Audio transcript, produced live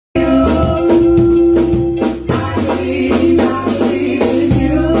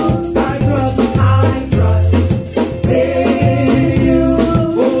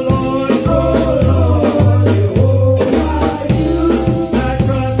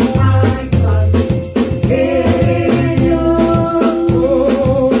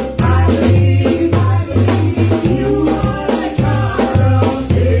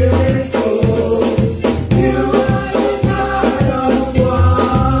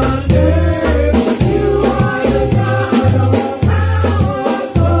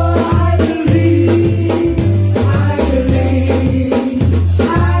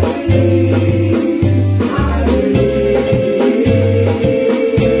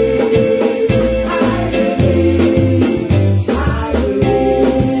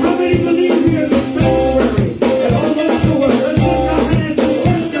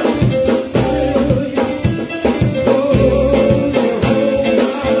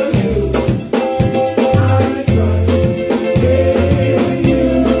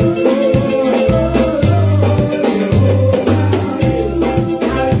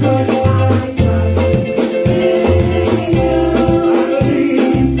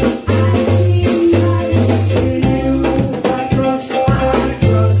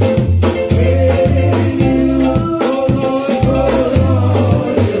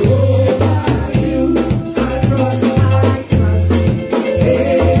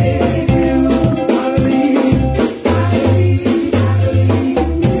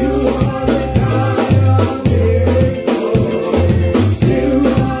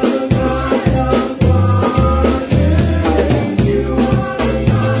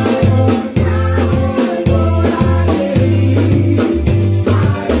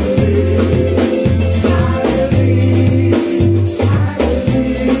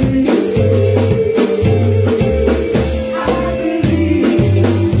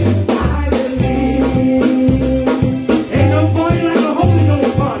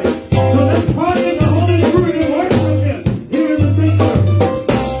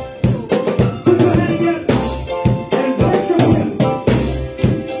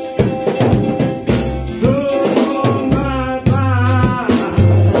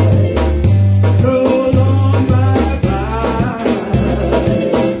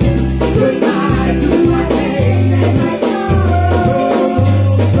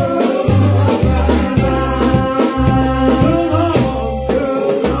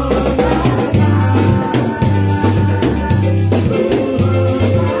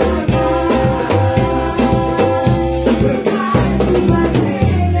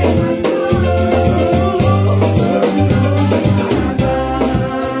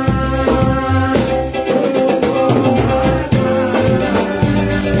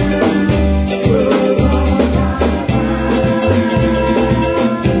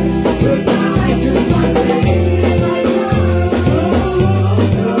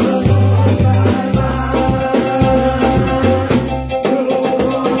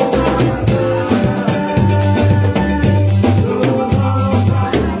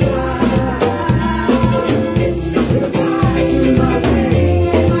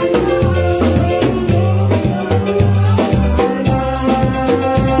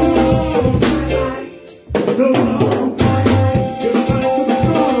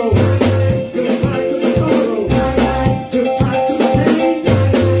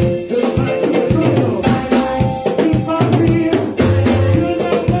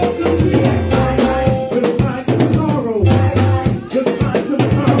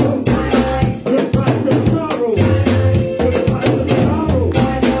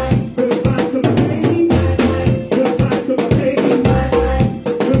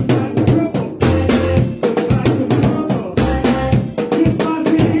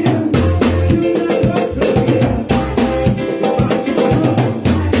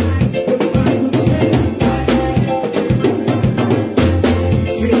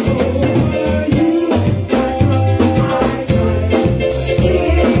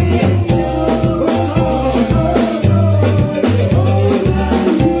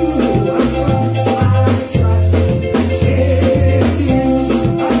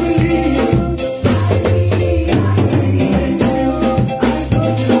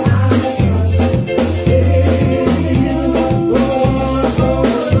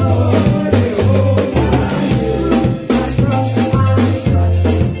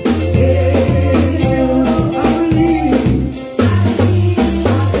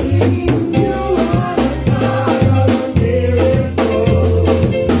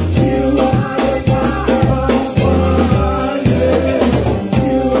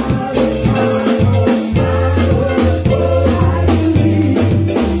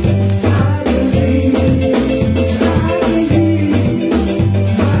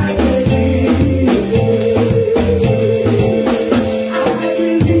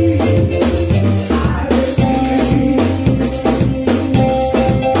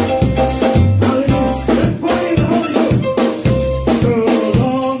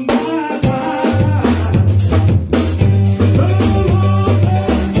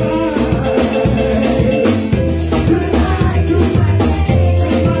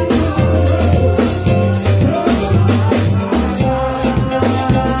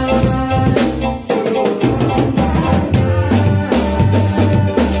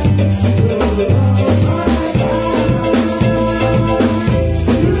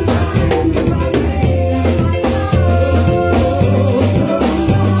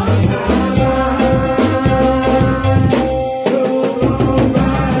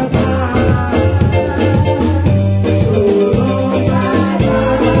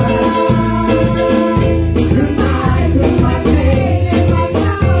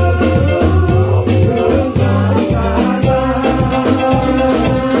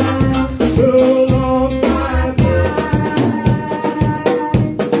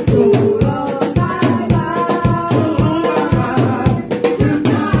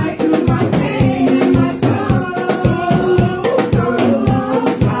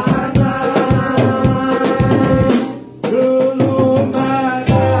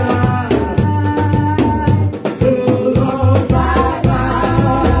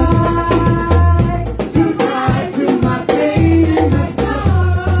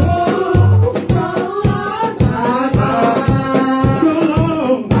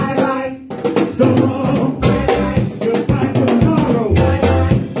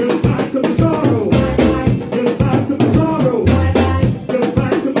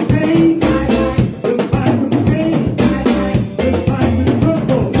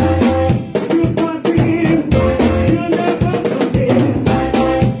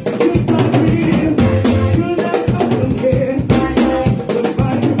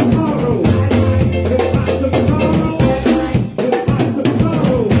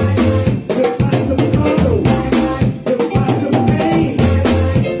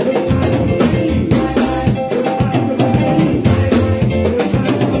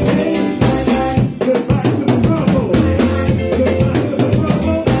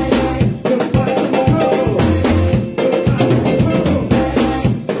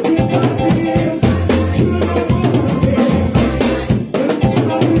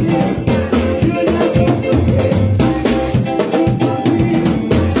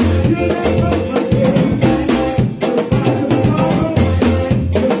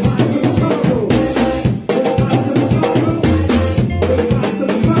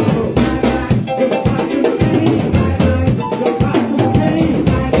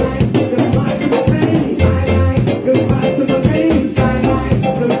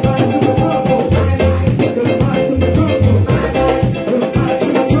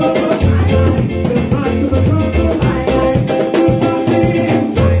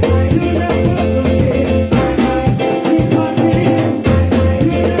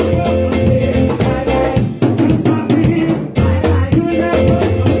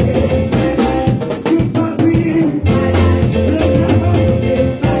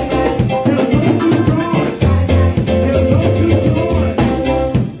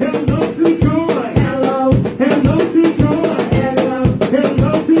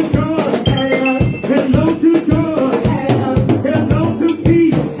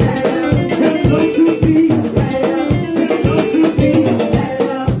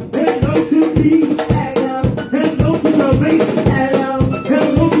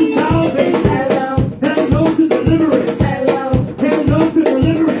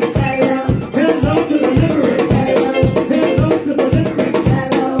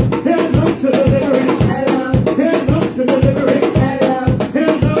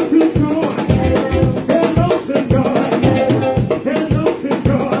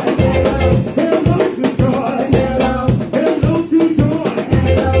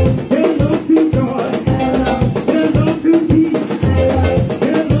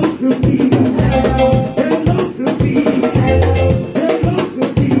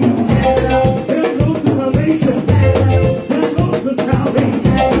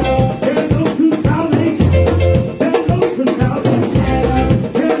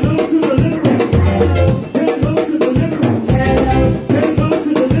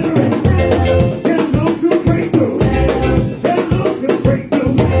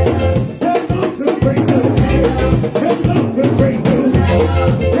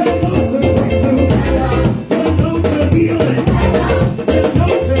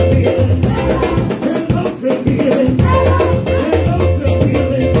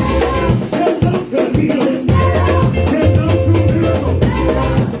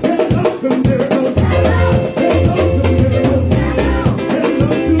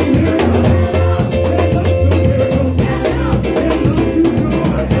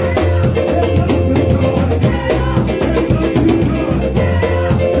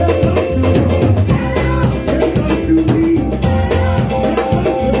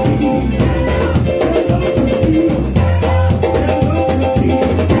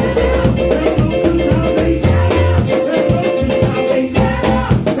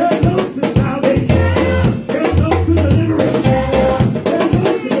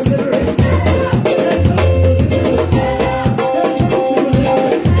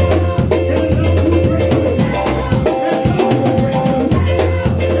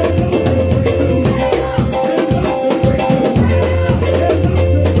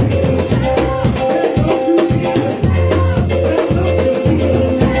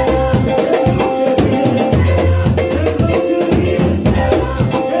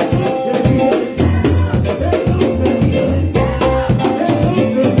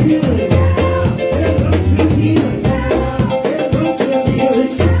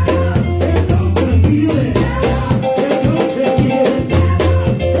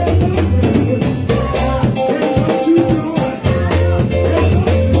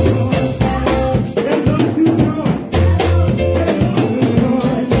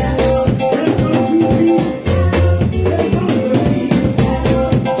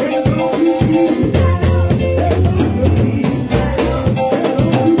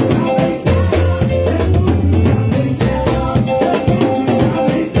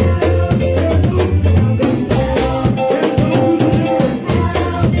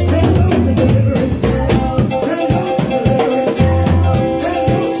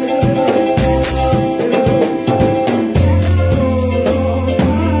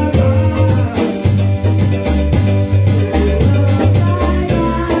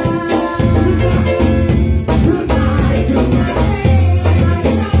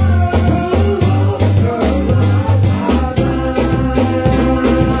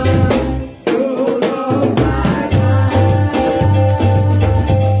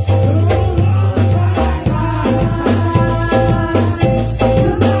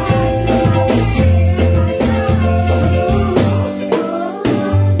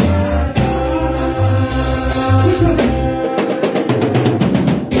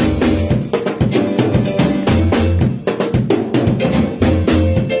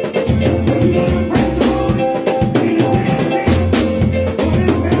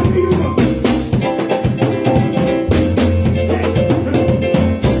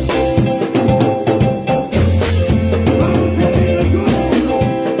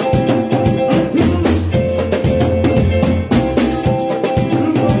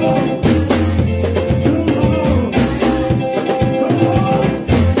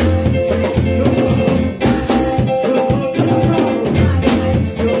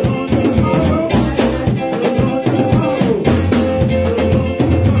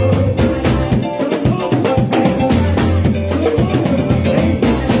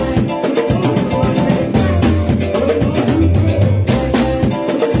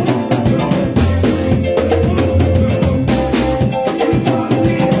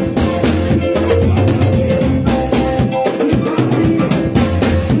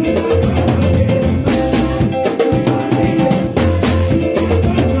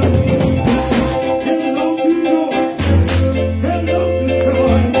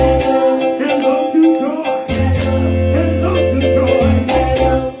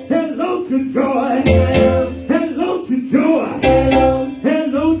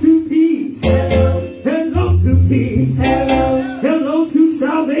peace. Hello to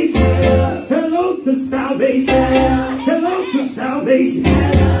salvation. Hello to salvation. Hello to salvation.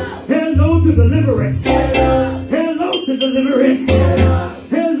 Hello to deliverance. Hello to deliverance.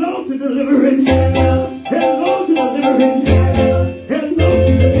 Hello to deliverance. Hello to deliverance. Hello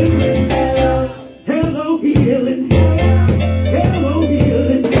to deliverance. Hello healing. Hello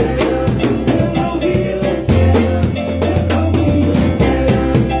healing. Hello healing. Hello healing.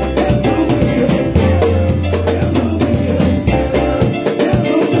 Hello healing. Hello healing.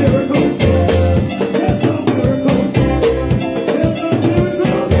 Hello miracles. Hello miracles. Hello miracles.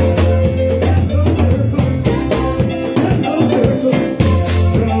 Hello miracles.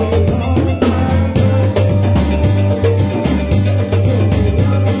 Hello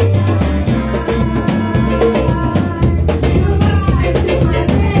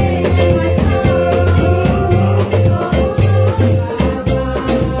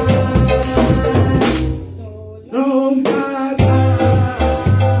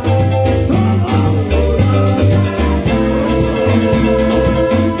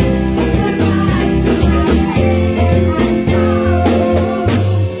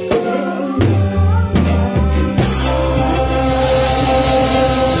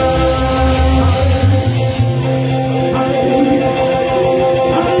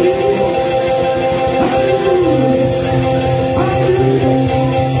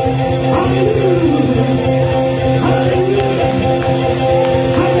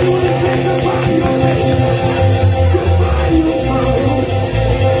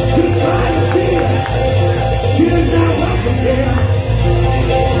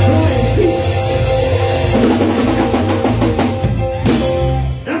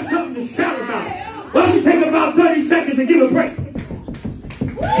That's something to shout about. Why don't you take about 30 seconds and give a break?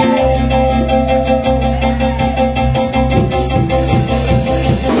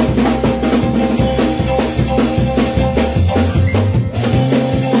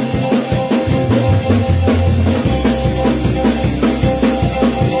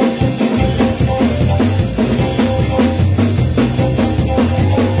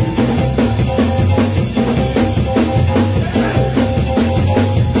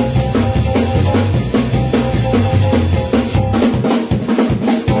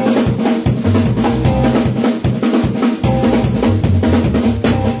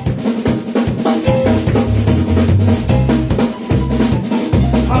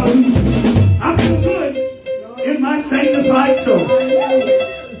 I feel good in my sanctified soul.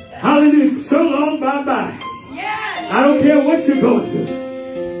 Hallelujah. So long, bye-bye. I don't care what you're going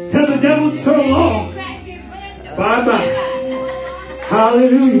through. Tell the devil so long. Bye-bye.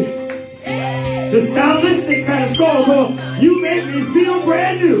 Hallelujah. The stylistics had a song called "You Make Me Feel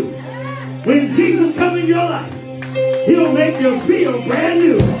Brand New." When Jesus comes in your life, he'll make you feel brand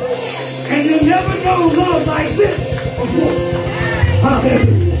new. And you'll never know love like this before.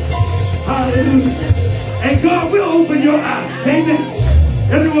 Hallelujah. Hallelujah. And God will open your eyes. Amen.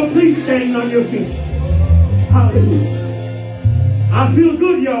 Everyone, please stand on your feet. Hallelujah. I feel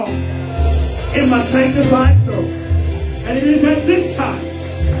good, y'all, in my sanctified soul. And it is at this time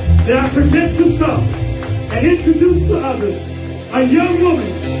that I present to some and introduce to others a young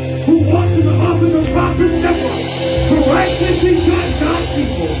woman who walks in the office of prophet Newyork, who righteously judge God's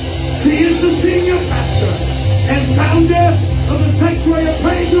people. She is the senior pastor and founder of the Sanctuary of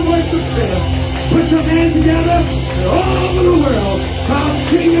Praise and Worship Center. Put your hands together and all over the world. Our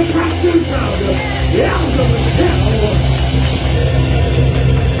senior pastor and founder, the elder Michelle.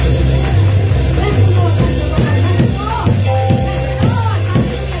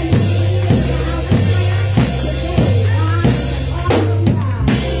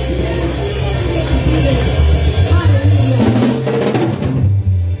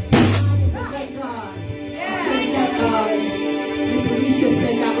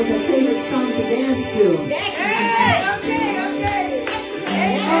 That was her favorite song to dance to.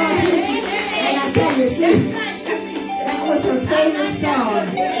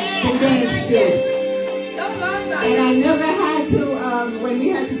 And I never had to, when we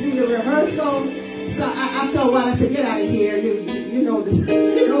had to do the rehearsal, so after a while I said, get out of here, you know this,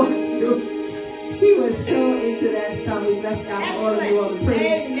 you know what to do. She was so into that song. We bless God for all of you, all the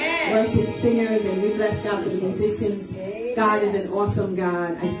praise, worship singers, and we bless God for the musicians. God is an awesome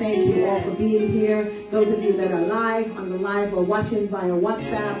God. I thank you all for being here. Those of you that are live, on the live, or watching via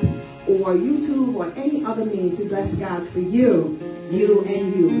WhatsApp, or YouTube, or any other means, we bless God for you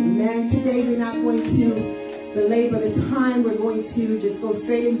and you. Amen. Today we're not going to belabor the time. We're going to just go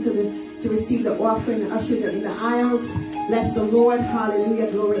straight into to receive the offering. The ushers are in the aisles. Bless the Lord.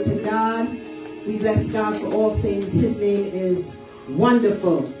 Hallelujah. Glory to God. We bless God for all things. His name is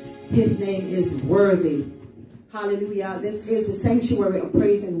wonderful. His name is worthy. Hallelujah. This is the Sanctuary of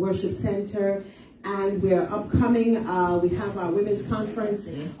Praise and Worship Center. And we're upcoming. We have our women's conference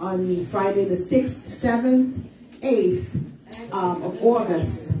on Friday the 6th, 7th, 8th of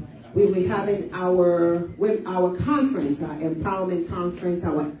August. We'll be having our conference, our empowerment conference.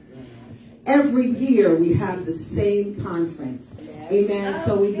 Every year we have the same conference. Amen.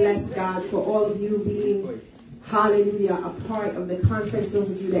 So we bless God for all of you being, hallelujah, a part of the conference.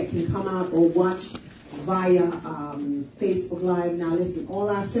 Those of you that can come out or watch via Facebook Live. Now listen, all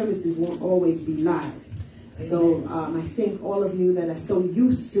our services won't always be live. So I think all of you that are so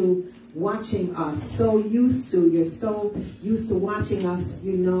used to watching us, you're so used to watching us,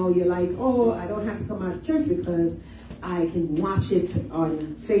 you know, you're like, oh, I don't have to come out to church because I can watch it on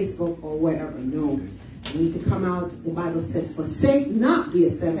Facebook or wherever. No, you need to come out. The Bible says, forsake not the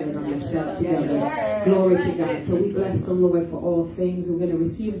assembling of yourselves together. Glory to God. So we bless the Lord for all things. We're going to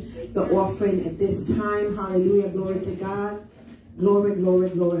receive the offering at this time. Hallelujah. Glory to God. Glory, glory,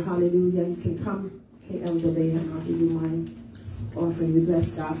 glory. Hallelujah. You can come. Hey, Elder Bayham, I'll give you my offering. We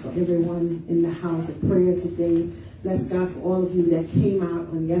bless God for everyone in the house of prayer today. Bless God for all of you that came out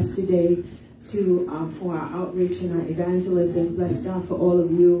on yesterday for our outreach and our evangelism. Bless God for all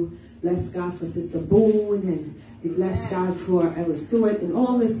of you. Bless God for Sister Boone, and we bless God for Ella Stewart and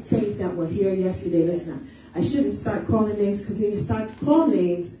all the saints that were here yesterday. Listen, I shouldn't start calling names, because when you start to call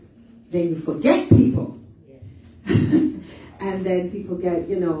names, then you forget people. And then people get,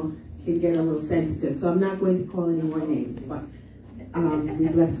 can get a little sensitive. So I'm not going to call any more names, but we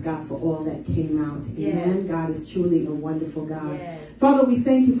bless God for all that came out. Amen. God is truly a wonderful God. Father, we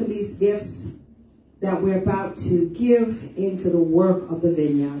thank you for these gifts that we're about to give into the work of the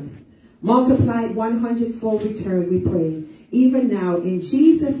vineyard. Multiplied 100-fold return, we pray, even now in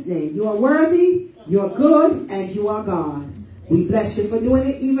Jesus' name. You are worthy, you are good, and you are God. We bless you for doing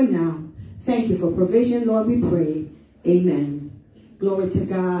it even now. Thank you for provision, Lord, we pray. Amen. Glory to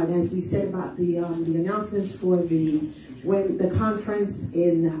God. As we said about the announcements for the conference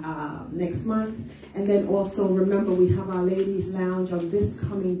in next month. And then also remember, we have our ladies lounge on this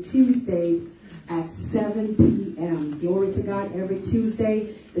coming Tuesday at 7 p.m. Glory to God. Every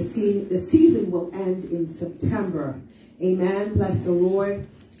Tuesday. The season will end in September. Amen. Bless the Lord.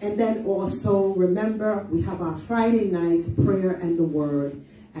 And then also remember, we have our Friday night prayer and the word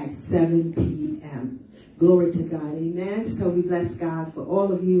at 7 p.m. Glory to God. Amen. So we bless God for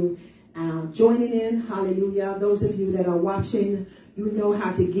all of you joining in. Hallelujah. Those of you that are watching, you know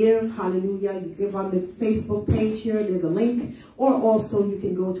how to give. Hallelujah. You give on the Facebook page here. There's a link. Or also you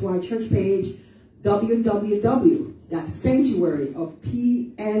can go to our church page,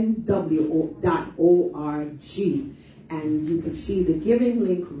 www.sanctuaryofpnw.org. And you can see the giving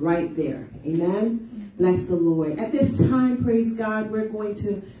link right there. Amen. Bless the Lord. At this time, praise God, we're going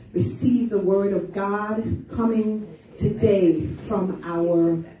to receive the word of God coming today from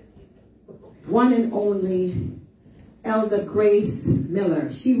our one and only Elder Grace Miller.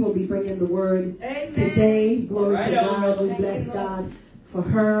 She will be bringing the word today. Glory to God. We bless God for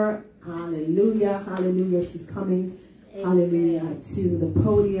her. Hallelujah. Hallelujah. She's coming. Hallelujah. To the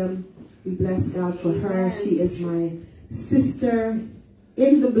podium. We bless God for her. She is my sister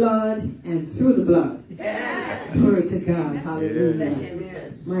in the blood and through the blood. Glory to God.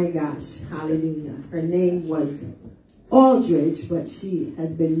 Hallelujah. My gosh. Hallelujah. Her name was Aldridge, but she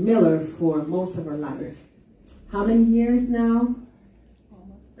has been Miller for most of her life. How many years now?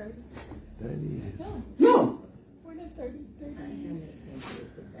 Almost 30. 30 years. No. More than 30.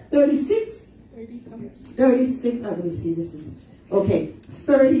 36? 30 something. 36. Oh, let me see. This is okay.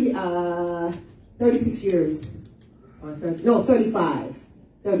 36 years. Or 30, no, 35.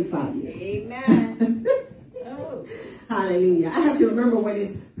 35 years. Amen. Oh. Hallelujah. I have to remember when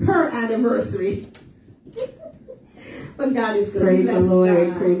it's her anniversary. But God is good. Praise the Lord.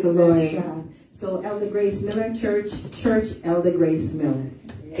 God. Praise the Lord. God. So Elder Grace Miller, Church Elder Grace Miller.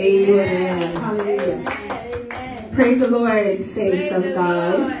 Amen. Hallelujah. Amen. Praise the Lord, saints of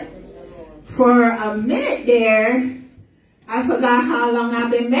God. For a minute there, I forgot how long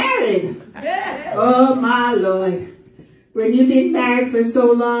I've been married. Oh my Lord. When you've been married for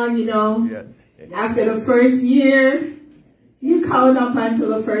so long, after the first year, you count up until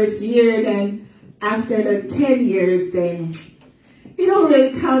the first year, then after the 10 years, then you don't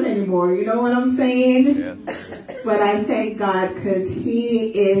really count anymore. You know what I'm saying? Yes. But I thank God because He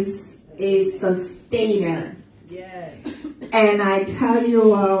is a sustainer. Yes. And I tell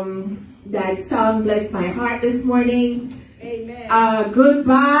you, that song blessed my heart this morning. Amen.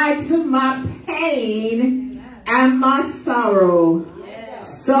 Goodbye to my pain and my sorrow.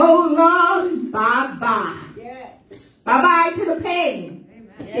 Yes. So long, bye-bye. Yes. Bye-bye to the pain.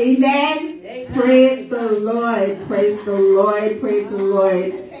 Amen. Amen. Praise the Lord. Praise the Lord. Praise the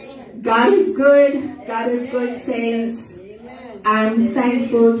Lord. God is good. God is good, saints. I'm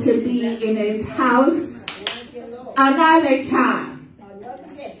thankful to be in his house another time.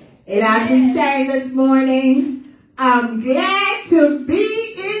 And as we sang this morning, I'm glad to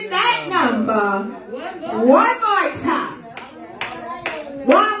be in that number one more time.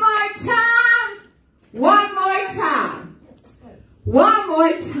 One more time. One more time. One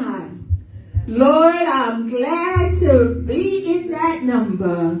more time. Lord, I'm glad to be in that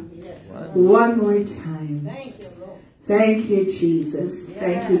number one more time. Thank you, Jesus.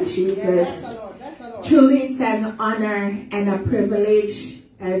 Thank you, Jesus. Truly, it's an honor and a privilege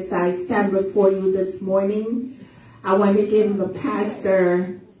as I stand before you this morning. I want to give the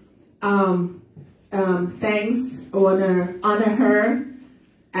pastor thanks. I want to honor her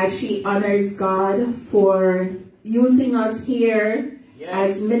as she honors God for using us here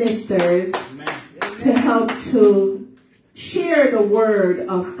as ministers to help to share the word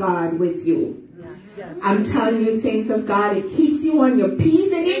of God with you. I'm telling you, saints of God, it keeps you on your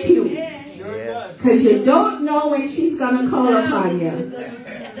P's and your Q's. Because you don't know when she's going to call upon you.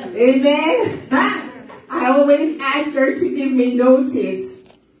 Amen? I always ask her to give me notice.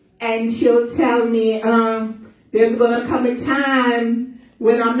 And she'll tell me, there's going to come a time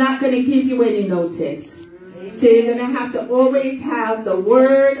when I'm not going to give you any notice. So you're going to have to always have the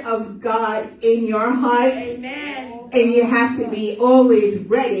word of God in your heart. Amen. And you have to be always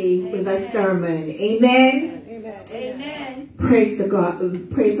ready with a sermon. Amen. Amen. Praise the God.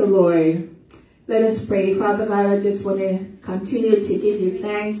 Praise the Lord. Let us pray. Father God, I just want to continue to give you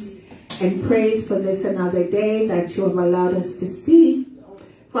thanks and praise for this another day that you have allowed us to see.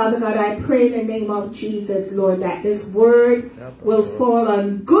 Father God, I pray in the name of Jesus, Lord, that this word will fall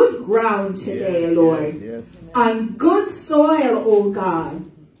on good ground today, Lord. On good soil, oh God.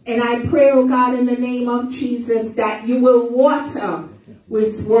 And I pray, oh God, in the name of Jesus, that you will water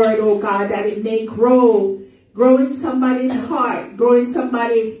this word, oh God, that it may grow in somebody's heart, grow in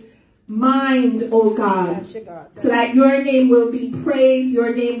somebody's mind, oh God, so that your name will be praised,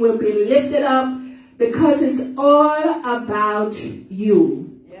 your name will be lifted up, because it's all about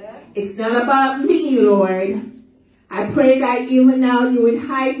you. It's not about me, Lord. I pray that even now you would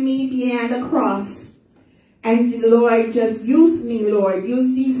hide me behind the cross. And Lord, just use me, Lord.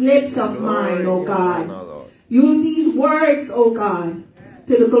 Use these lips of mine, oh God. Use these words, oh God,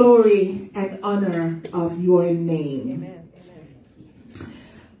 to the glory and honor of your name.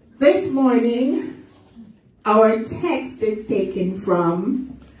 This morning, our text is taken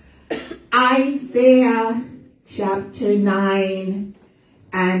from Isaiah chapter 9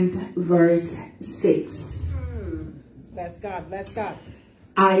 and verse 6. Bless God, bless God.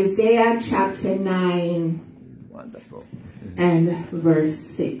 Isaiah chapter 9 Wonderful. and verse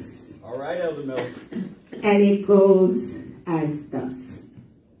 6. All right, Elder Mel. And it goes as thus.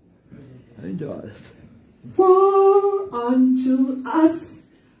 Enjoy it. For unto us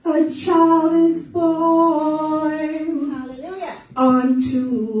a child is born. Hallelujah.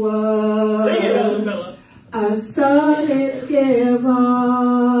 Unto us a son is given.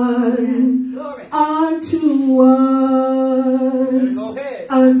 Glory. Unto us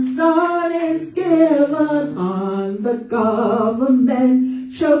a son is given. On the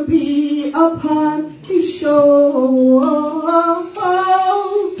government shall be upon his shoulders.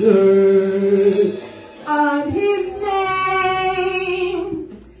 On his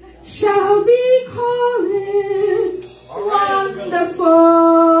name shall be called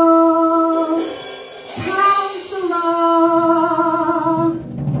Wonderful Counselor,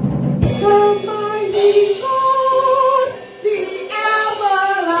 the Mighty God, the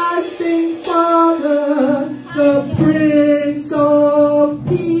Everlasting Father, the Prince of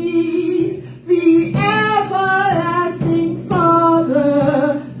Peace, the Everlasting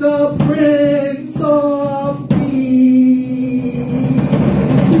Father, the Prince of Peace.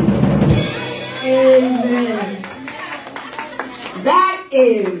 Amen. That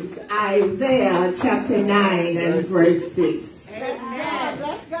is Isaiah chapter 9 and verse 6. Bless God,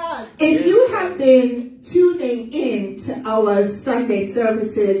 bless God. If you have been tuning in to our Sunday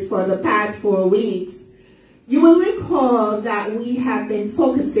services for the past 4 weeks, you will recall that we have been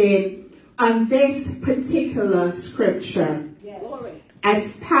focusing on this particular scripture. Glory.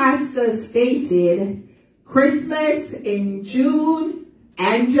 As Pastor stated, Christmas in June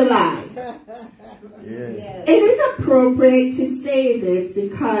and July. Yeah. It is appropriate to say this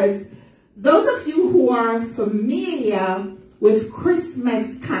because those of you who are familiar with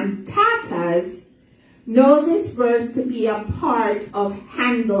Christmas cantatas know this verse to be a part of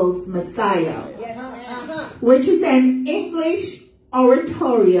Handel's Messiah, Yes. which is an English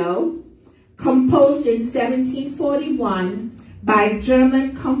oratorio composed in 1741 by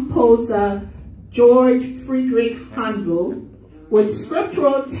German composer George Friedrich Handel with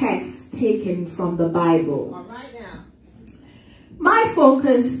scriptural texts taken from the Bible. All right now. My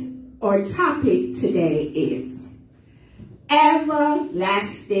focus or topic today is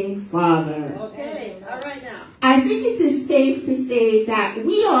Everlasting Father. Okay. All right now. I think it is safe to say that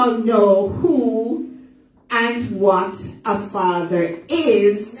we all know who and what a father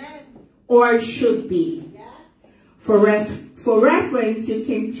is or should be. For reference, you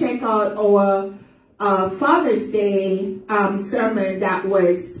can check out our Father's Day sermon that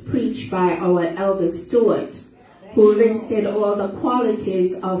was preached by our Elder Stewart, who listed all the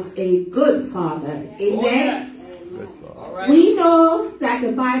qualities of a good father. Amen? We know that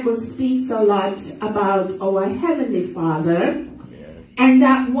the Bible speaks a lot about our Heavenly Father, and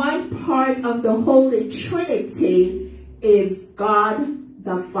that one part of the Holy Trinity is God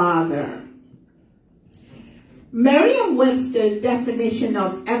the Father. Merriam-Webster's definition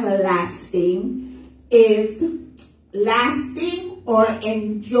of everlasting is lasting or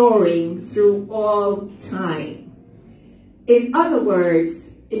enduring through all time. In other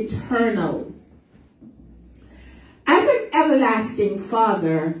words, eternal. As an everlasting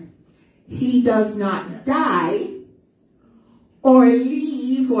Father, he does not die or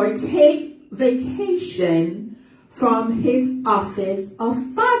leave or take vacation from his office of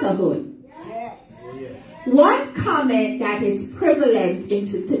fatherhood. One comment that is prevalent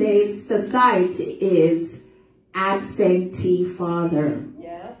into today's society is absentee father.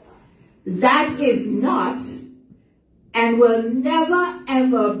 Yes. That is not and will never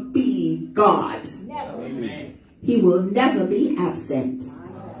ever be God. Never. Amen. He will never be absent.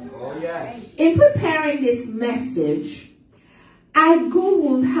 Oh, yes. In preparing this message, I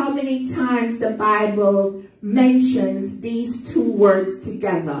Googled how many times the Bible mentions these two words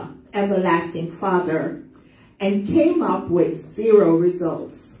together, everlasting Father, and came up with 0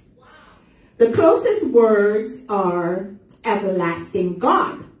 results. The closest words are everlasting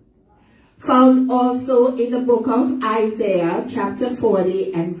God, found also in the book of Isaiah, chapter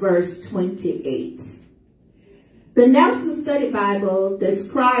 40 and verse 28. The Nelson Study Bible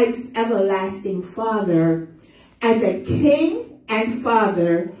describes everlasting Father as a king and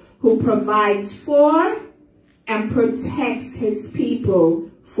father who provides for and protects his people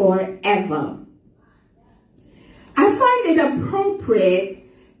forever. I find it appropriate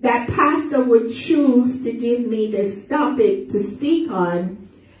that Pastor would choose to give me this topic to speak on,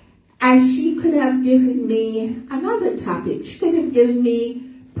 as she could have given me another topic. She could have given me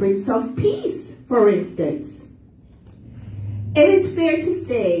Prince of Peace, for instance. It is fair to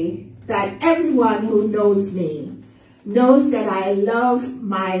say that everyone who knows me knows that I love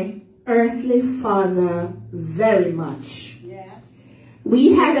my earthly father very much. Yes.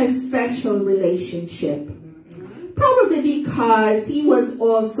 We had a special relationship, probably because he was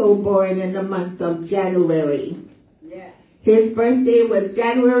also born in the month of January. Yes. His birthday was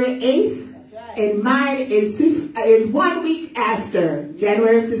January 8th, That's right. and mine is 1 week after,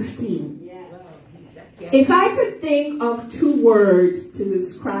 January 15th. If I could think of 2 words to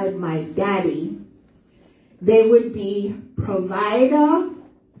describe my daddy, they would be provider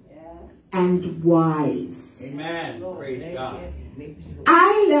and wise. Amen. Praise God.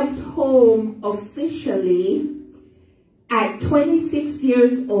 I left home officially at 26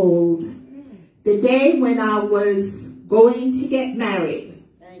 years old, the day when I was going to get married.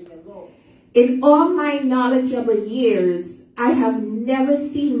 Thank you, Lord. In all my knowledgeable years, I have never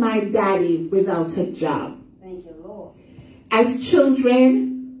seen my daddy without a job. Thank you, Lord. As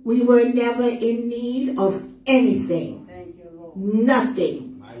children, we were never in need of anything. Thank you, Lord.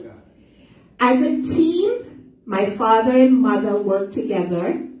 Nothing. My God. As a team, my father and mother worked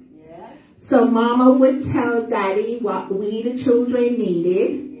together. Yes. So mama would tell daddy what we, the children,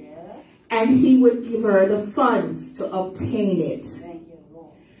 needed, Yes. and he would give her the funds to obtain it. Thank you,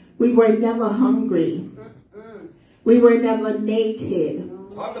 Lord. We were never hungry. We were never naked.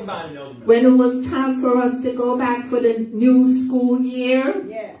 Talk about it, Elder. When it was time for us to go back for the new school year,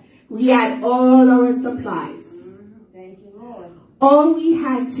 Yes. we had all our supplies. Thank you, Lord. All we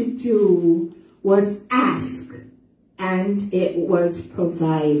had to do was ask, and it was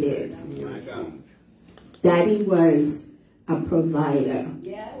provided. My God. Daddy was a provider.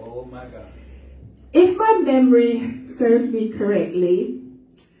 Yes. Oh, my God. If my memory serves me correctly,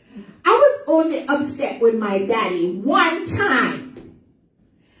 I was only upset with my daddy one time.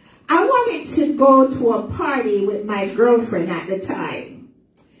 I wanted to go to a party with my girlfriend at the time.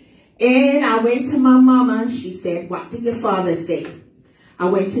 And I went to my mama. She said, "What did your father say?" I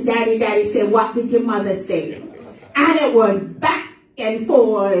went to daddy. Daddy said, "What did your mother say?" And it was back and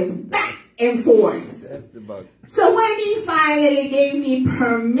forth, back and forth. So when he finally gave me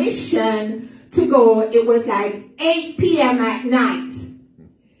permission to go, it was like 8 p.m. at night.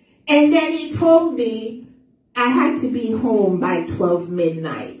 And then he told me I had to be home by 12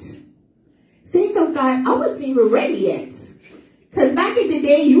 midnight. Saints of God, I wasn't even ready yet. Because back in the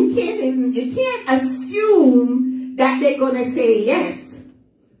day, you can't assume that they're going to say yes.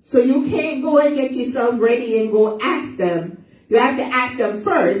 So you can't go and get yourself ready and go ask them. You have to ask them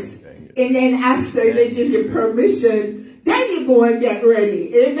first. And then after they give you permission, then you go and get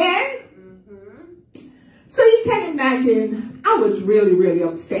ready. Amen? So you can imagine, I was really, really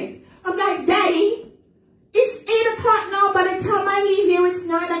upset. I'm like, Daddy, it's 8 o'clock now. By the time I leave here, it's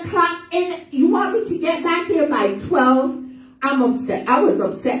 9 o'clock. And you want me to get back here by 12? I'm upset. I was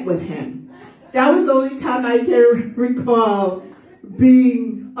upset with him. That was the only time I can recall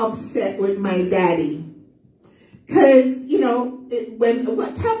being upset with my daddy. Because, you know,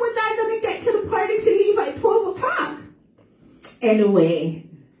 what time was I going to get to the party to leave at 12 o'clock? Anyway,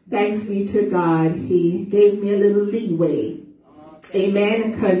 thanks be to God, he gave me a little leeway.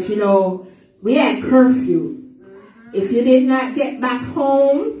 Amen. Because, you know, we had curfew. If you did not get back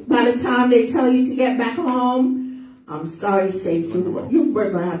home by the time they tell you to get back home, I'm sorry, saints, you were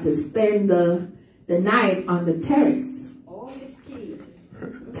going to have to spend the night on the terrace.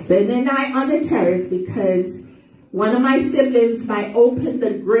 Spend the night on the terrace because one of my siblings might open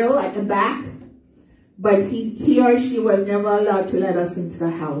the grill at the back, but he or she was never allowed to let us into the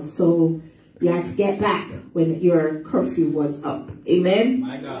house. So you had to get back when your curfew was up. Amen?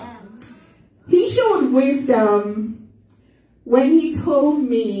 My God. He showed wisdom when he told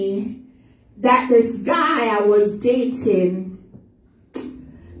me that this guy I was dating,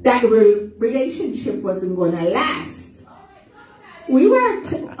 that relationship wasn't going to last. We were,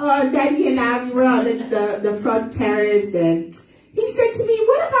 Daddy and I, we were on the front terrace, and he said to me,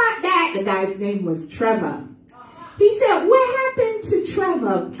 what about that? The guy's name was Trevor. He said, what happened to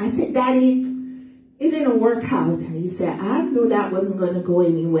Trevor? I said, Daddy, it didn't work out. And he said, I knew that wasn't going to go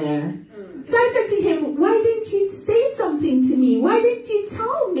anywhere. So I said to him, why didn't you say something to me? Why didn't you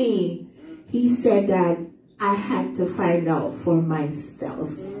tell me? He said that I had to find out for myself.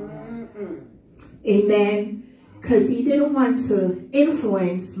 Amen. Because he didn't want to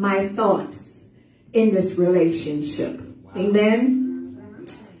influence my thoughts in this relationship. Amen.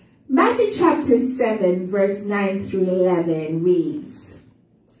 Matthew chapter 7, verse 9 through 11 reads,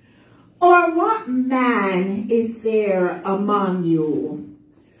 or what man is there among you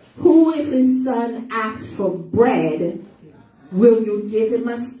who, if his son asks for bread, will you give him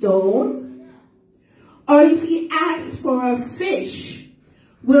a stone? Or if he asks for a fish,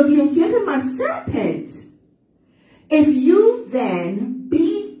 will you give him a serpent? If you then,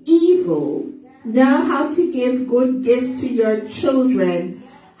 being evil, know how to give good gifts to your children,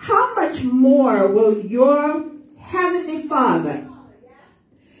 how much more will your heavenly Father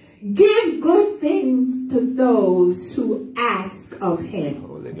give good things to those who ask of him?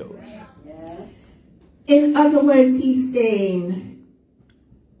 Holy Ghost. In other words, he's saying,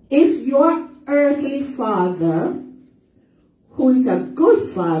 if your earthly father, who is a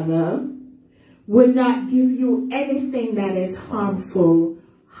good father, would not give you anything that is harmful,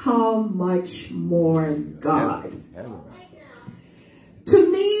 how much more God?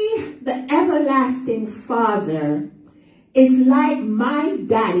 To me, the everlasting Father is like my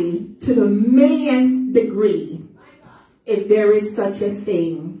daddy to the millionth degree, if there is such a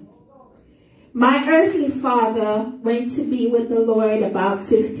thing. My earthly father went to be with the Lord about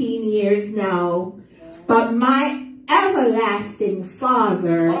 15 years now, but my everlasting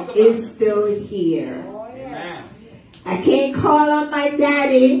Father is still here. I can't call on my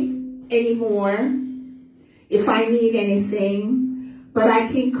daddy anymore if I need anything, but I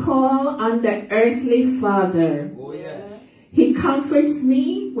can call on the earthly Father. He comforts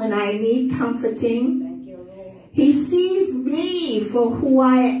me when I need comforting. He sees me for who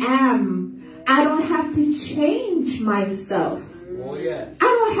I am. I don't have to change myself. I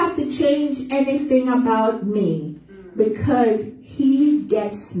don't have to change anything about me because he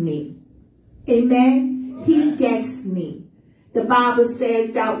gets me. Amen? He gets me. The Bible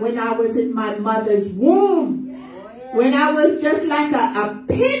says that when I was in my mother's womb, when I was just like a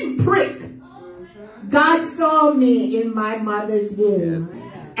pinprick, God saw me in my mother's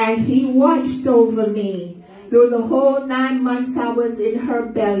womb, and he watched over me through the whole 9 months I was in her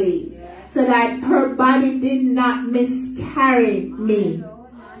belly, so that her body did not miscarry me.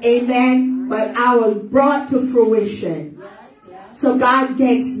 Amen. But I was brought to fruition. So God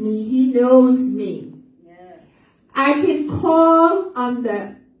gets me. He knows me. I can call on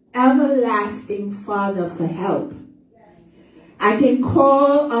the everlasting Father for help. I can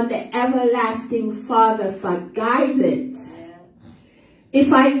call on the everlasting Father for guidance.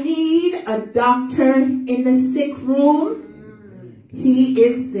 If I need a doctor in the sick room, he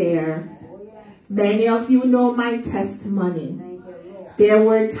is there. Many of you know my testimony. There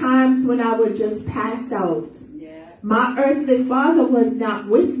were times when I would just pass out. My earthly father was not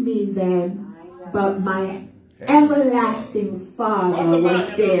with me then, but my everlasting Father was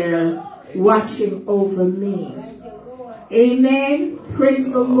there watching over me. Amen.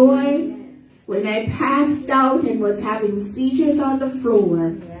 Praise the Lord. When I passed out and was having seizures on the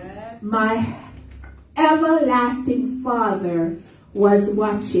floor, my everlasting Father was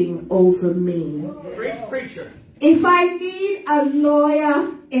watching over me. Preacher. If I need a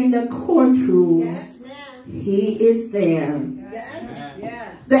lawyer in the courtroom, he is there.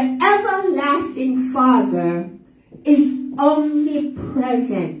 The everlasting Father is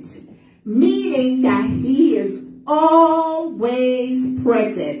omnipresent, meaning that he is always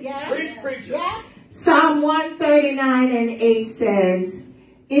present. Psalm 139:8 says,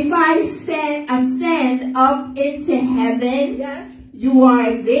 if I ascend up into heaven, you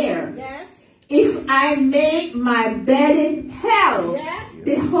are there. If I make my bed in hell,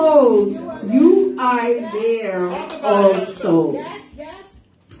 behold, you are there also.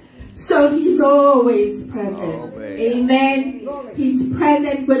 So he's always present. Amen. He's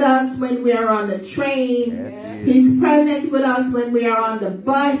present with us when we are on the train. He's present with us when we are on the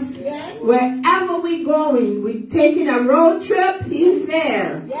bus. Wherever we're going, we're taking a road trip, he's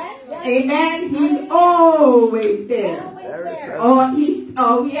there. Amen. He's always there. All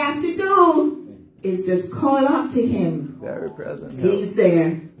we have to do is just call out to him. Very present. He's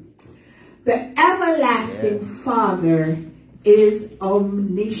there. The everlasting Father is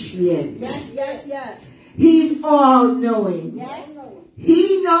omniscient. He's all-knowing.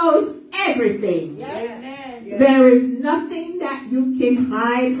 He knows everything. There is nothing that you can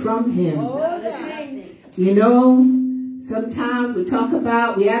hide from him. You know, sometimes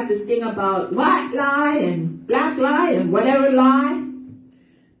we have this thing about white lie and black lie and whatever lie.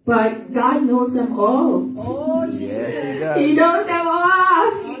 But God knows them all. He knows them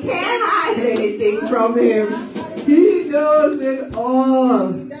all. You can't hide anything from him. He knows it all.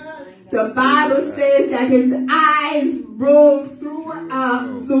 The Bible says that his eyes roll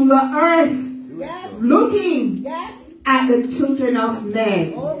through the earth, looking at the children of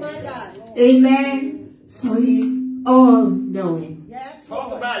men. Amen. So he's all-knowing.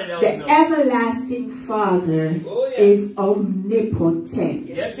 The everlasting Father is omnipotent.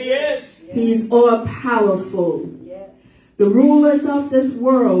 Yes, he is. He's all-powerful. The rulers of this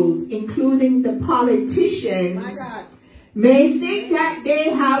world, including the politicians, may think that they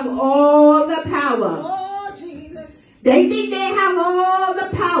have all the power. They think they have all the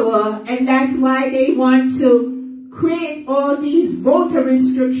power, and that's why they want to create all these voter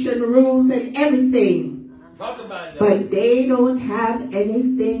restriction rules and everything. But they don't have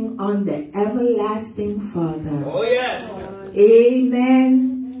anything on the everlasting Father. Oh, yes.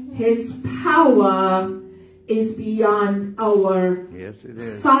 Amen. His power is beyond our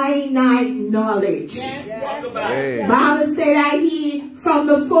finite knowledge. The Bible says that he, from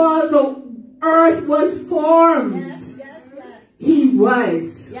before the earth was formed, he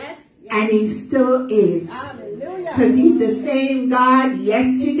was, and he still is. Because he's the same God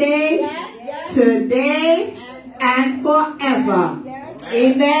yesterday, today, and forever.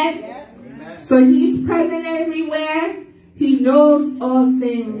 Amen. So he's present everywhere. He knows all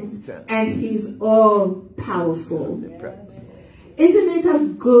things, and he's all powerful. Isn't it a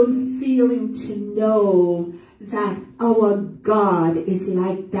good feeling to know that our God is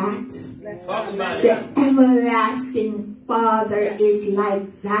like that? The everlasting Father is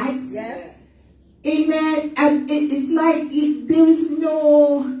like that. Amen. And it's like there is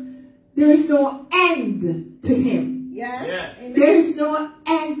no end to him. There is no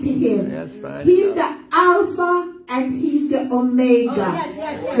end to him. He's the Alpha and he's the Omega.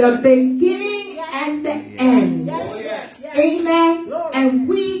 The beginning and the end. Amen. And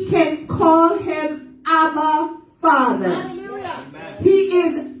we can call him Abba Father. He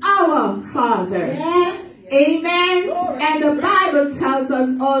is our Father. Amen. And the Bible tells us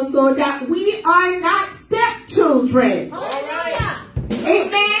also that we are not stepchildren.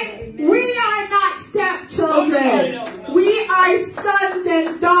 Amen. We are not stepchildren. We are sons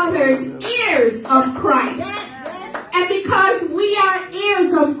and daughters, heirs of Christ. And because we are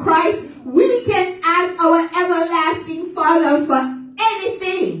heirs of Christ, we can ask our everlasting Father for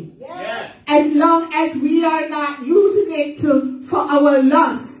anything. As long as we are not using it for our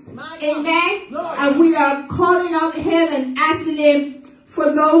lust. Amen. And we are calling on him and asking him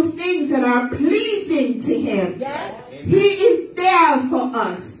for those things that are pleasing to him. He is there for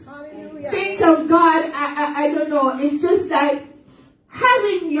us. Things of God, I don't know. It's just like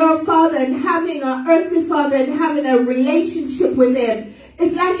having your father and having an earthly father and having a relationship with him.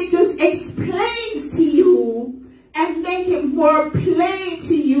 It's like it just explains to you and make it more plain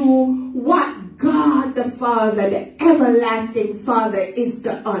to you what God the Father, the everlasting Father, is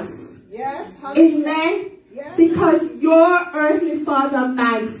to us. Yes. Amen. Yes. Because your earthly father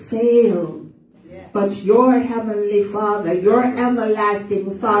might fail, but your heavenly Father, your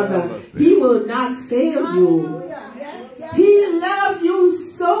everlasting Father, he will not fail you. He loves you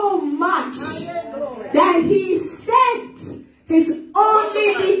so much that he sent his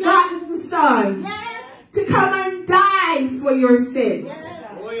only begotten Son to come and die for your sins.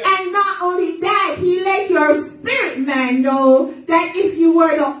 And not only that, he let your spirit man know that if you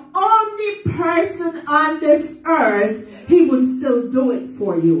were the only person on this earth, he would still do it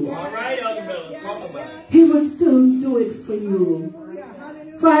for you. He would still do it for you.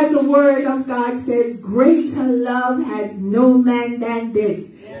 For as the word of God says, greater love has no man than this,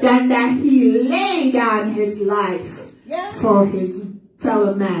 than that he laid down his life for his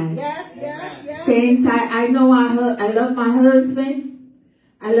fellow man. Saints, I know I love my husband.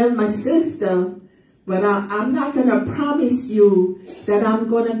 I love my sister, but I'm not going to promise you that I'm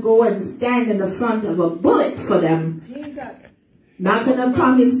going to go and stand in the front of a bullet for them. Not going to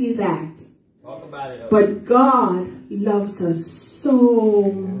promise you that. Talk about it. But God loves us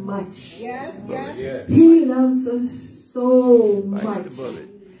so much. He loves us so much.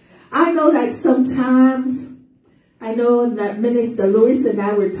 I know that sometimes, I know that Minister Lewis and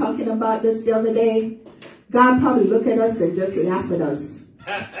I were talking about this the other day. God probably look at us and just laugh at us.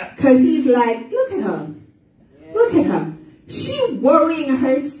 Because he's like, look at her. Look at her. She worrying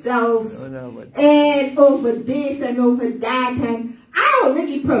herself and over this and over that. And I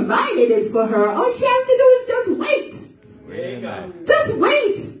already provided it for her. All she has to do is just wait. There you go. Just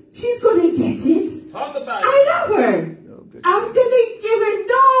wait. She's going to get it. Talk about it. I love her. I'm going to give her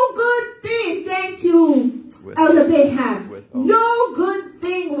no good thing. Thank you, Elder Bayham. No good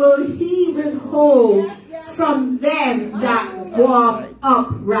thing will he withhold from them that walk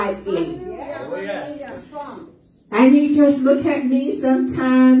uprightly. And he just look at me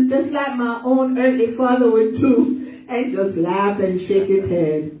sometimes, just like my own earthly father would do, and just laugh and shake his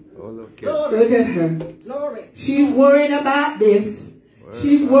head. Look at her. She's worrying about this.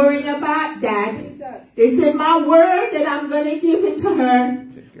 She's worrying about that. It's in my word that I'm going to give it to her.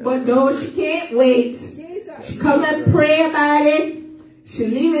 But no, she can't wait. She come and pray about it. She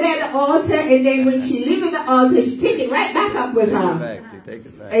leave it at the altar, and then when she leave it at the altar, she take it right back up with her.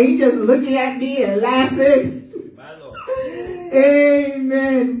 And he just looking at me and laughing.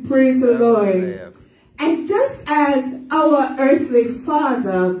 Amen. Praise the Lord. And just as our earthly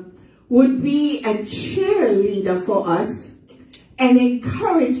father would be a cheerleader for us and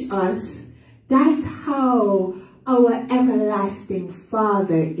encourage us, that's how our everlasting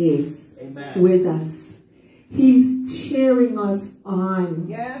Father is with us. He's cheering us on.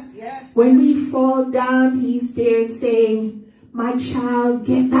 When we fall down, he's there saying, my child,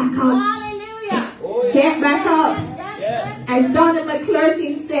 get back up. Hallelujah. Get back up. As Donna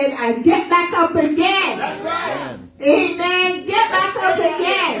McClurkin said, I get back up again. That's right. Amen. Get back up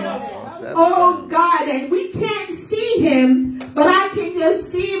again. Oh God, and we can't see him, but I can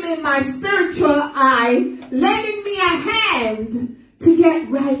just see him in my spiritual eye, lending me a hand to get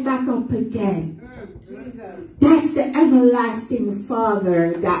right back up again. That's the everlasting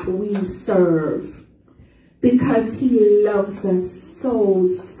Father that we serve, because he loves us so,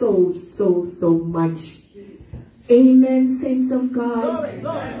 so, so, so much. Amen, saints of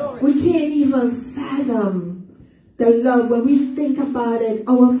God. We can't even fathom the love. When we think about it,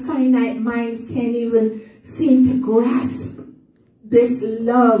 our finite minds can't even seem to grasp this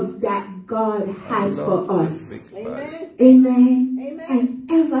love that God has for us. Amen. Amen. An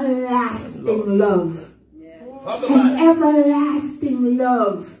everlasting love. An everlasting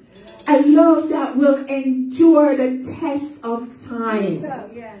love. A love that will endure the test of time.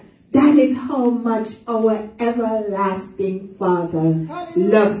 That is how much our everlasting Father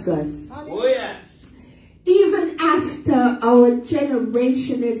loves us. Oh, yes. Even after our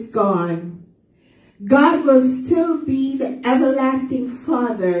generation is gone, God will still be the everlasting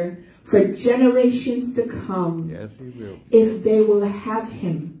Father for generations to come. Yes, he will. If they will have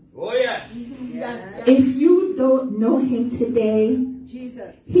him. Oh, yes. If you don't know him today,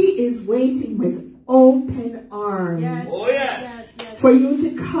 he is waiting with open arms Oh, yes. for you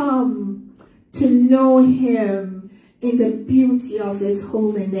to come to know him in the beauty of his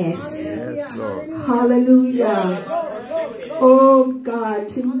holiness. Yes, Lord. Hallelujah. Oh God,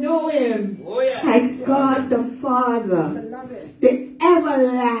 to know him as God the Father, the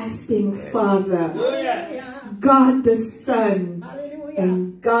everlasting Father, God the Son,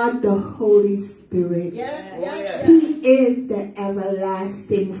 and God the Holy Spirit. He is the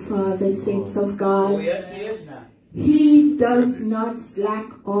everlasting Father, saints of God. He does not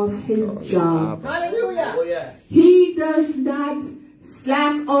slack off his job. He does not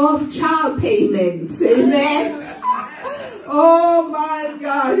slack off child payments. Amen. Oh my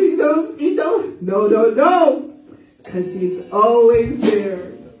God. He don't. No. Because he's always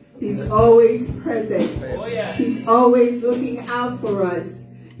there. He's always present. He's always looking out for us.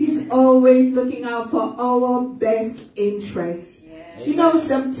 He's always looking out for our best interests. You know,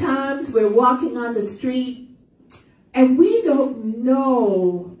 sometimes we're walking on the street and we don't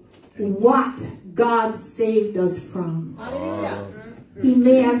know what God saved us from. He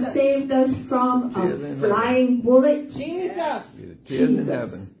may have saved us from a flying bullet. Jesus.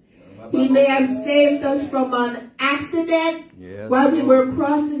 He may have saved us from an accident while we were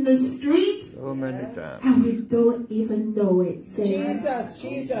crossing the street. So many times. And we don't even know it.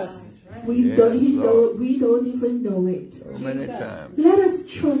 Jesus. We don't even know it. So many times. Let us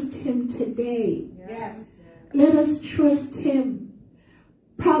trust him today. Yes. Let us trust him.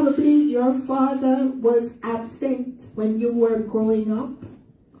 Probably your father was absent when you were growing up.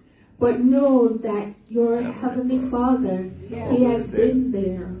 But know that your heavenly Father, he has been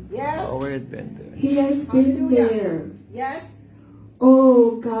there. Yes. Always been there. He has been there. Yes.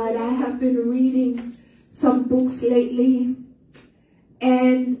 Oh God, I have been reading some books lately.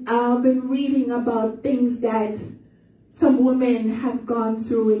 And I've been reading about things that some women have gone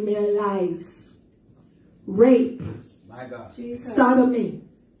through in their lives. Rape. My God. Jesus. Sodomy.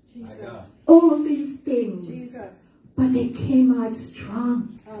 Jesus. All these things. Jesus. But they came out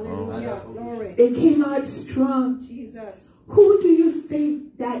strong. Hallelujah. Glory. They came out strong. Jesus. Who do you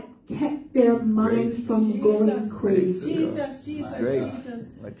think that kept their mind from going crazy? Jesus.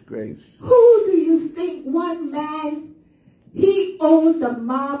 Much grace. Who do you think one man, he owed the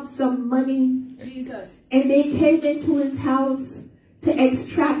mob some money, Jesus. and they came into his house to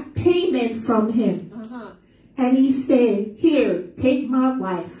extract payment from him. And he said, here, take my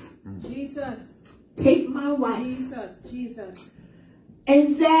wife. Jesus. Take my wife. Jesus.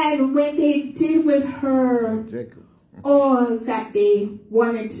 And then when they did with her all that they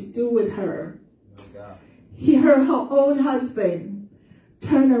wanted to do with her, her own husband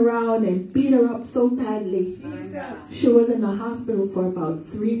turned around and beat her up so badly. Jesus. She was in the hospital for about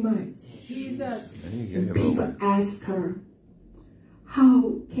 3 months. Jesus. And people asked her,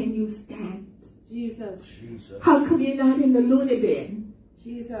 how can you stand? Jesus. How come you're not in the loony bin?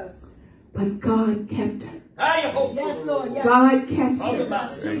 Jesus. But God kept her. Yes, Lord. Yes. God kept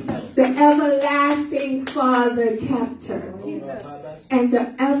her. Jesus. The everlasting Father kept her. Jesus. And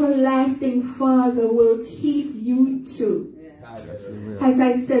the everlasting Father will keep you too. As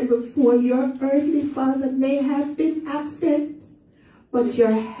I said before, your earthly father may have been absent, but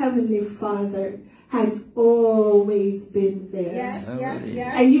your heavenly Father has always been there. Yes.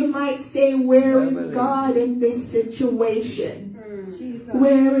 And you might say, where is God in this situation? Jesus.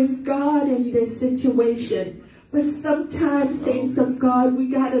 Where is God in this situation? But sometimes, saints of God, we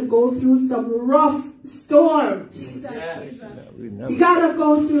got to go through some rough storms. We got to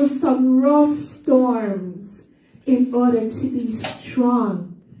go through some rough storms in order to be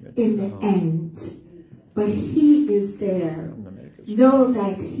strong in the end. But he is there. Know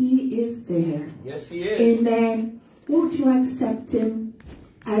that he is there. Yes, he is. Amen. Won't you accept him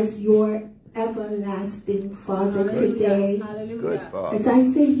as your everlasting Father today? Hallelujah. As I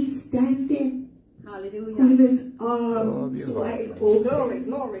say, he's standing with his arms wide open.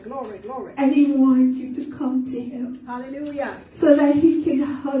 Glory. And he wants you to come to him. Hallelujah. So that he can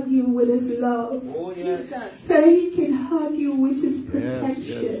hug you with his love. Oh, yes. Jesus. So that he can hug you with his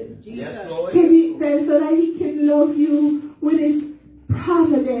protection. Yes, Lord. So that he can love you with his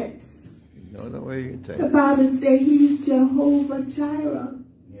providence. You know the way you take The it. Bible says he's Jehovah Jireh,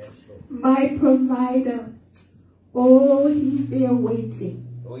 Yes, Lord. my provider. Oh, he's there waiting.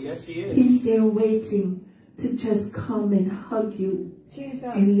 Oh, yes, he is. He's there waiting to just come and hug you Jesus.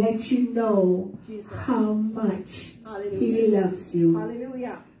 and let you know Jesus. how much Hallelujah. he loves you.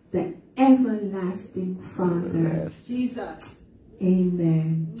 Hallelujah. The everlasting Father. Yes. Jesus.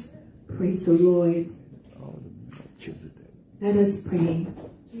 Amen. Praise the Lord. All the children. Let us pray.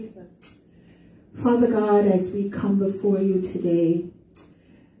 Jesus. Father God, as we come before you today,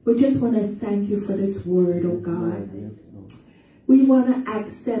 we just want to thank you for this word, oh God. We want to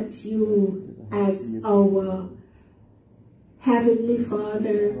accept you as our Heavenly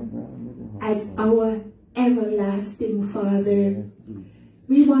Father, as our everlasting Father,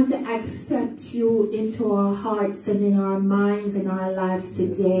 we want to accept you into our hearts and in our minds and our lives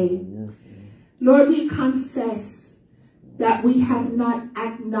today. Lord, we confess that we have not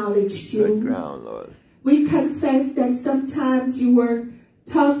acknowledged you. Good ground, Lord. We confess that sometimes you were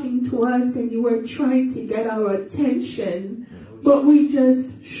talking to us and you were trying to get our attention, but we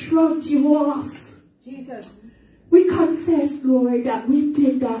just shrugged you off. Jesus. We confess, Lord, that we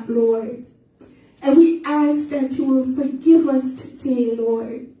did that, Lord. And we ask that you will forgive us today,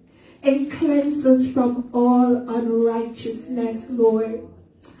 Lord, and cleanse us from all unrighteousness, Lord.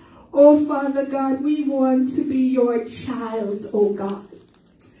 Oh, Father God, we want to be your child, oh God.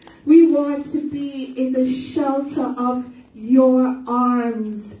 We want to be in the shelter of your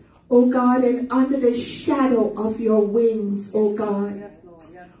arms, oh God, and under the shadow of your wings, oh God. Yes, Lord.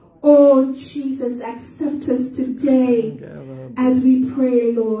 Yes, Lord. Oh, Jesus, accept us today as we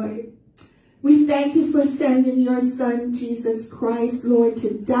pray, Lord. We thank you for sending your Son, Jesus Christ, Lord,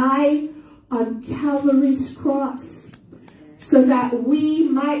 to die on Calvary's cross so that we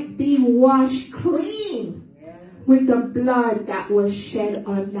might be washed clean with the blood that was shed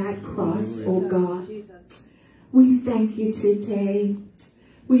on that cross, oh God. We thank you today.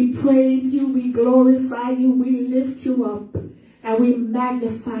 We praise you, we glorify you, we lift you up, and we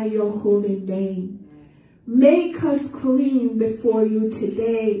magnify your holy name. Make us clean before you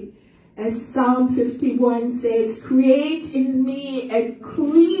today. As Psalm 51 says, create in me a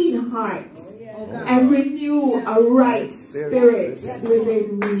clean heart and renew a right spirit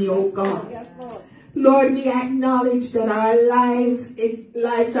within me, oh God. Lord, we acknowledge that our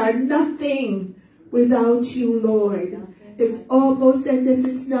lives are nothing without you, Lord. It's almost as if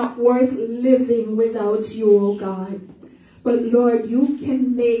it's not worth living without you, oh God. But Lord, you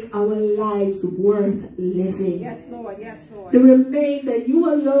can make our lives worth living. Yes, Lord. Yes, Lord. The remainder, you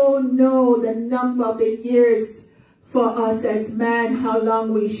alone know the number of the years for us as man, how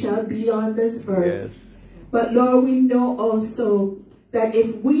long we shall be on this earth. Yes. But Lord, we know also that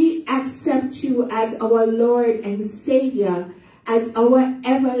if we accept you as our Lord and Savior, as our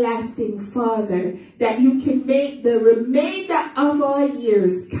everlasting Father, that you can make the remainder of our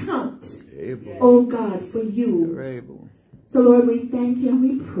years count, Able. oh God, for you. You're able. So Lord, we thank you and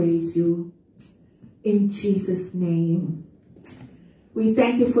we praise you in Jesus' name. We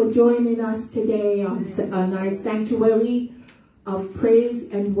thank you for joining us today on our Sanctuary of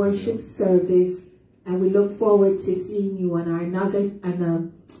Praise and Worship service. And we look forward to seeing you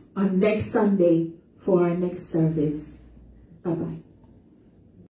on next Sunday for our next service. Bye-bye.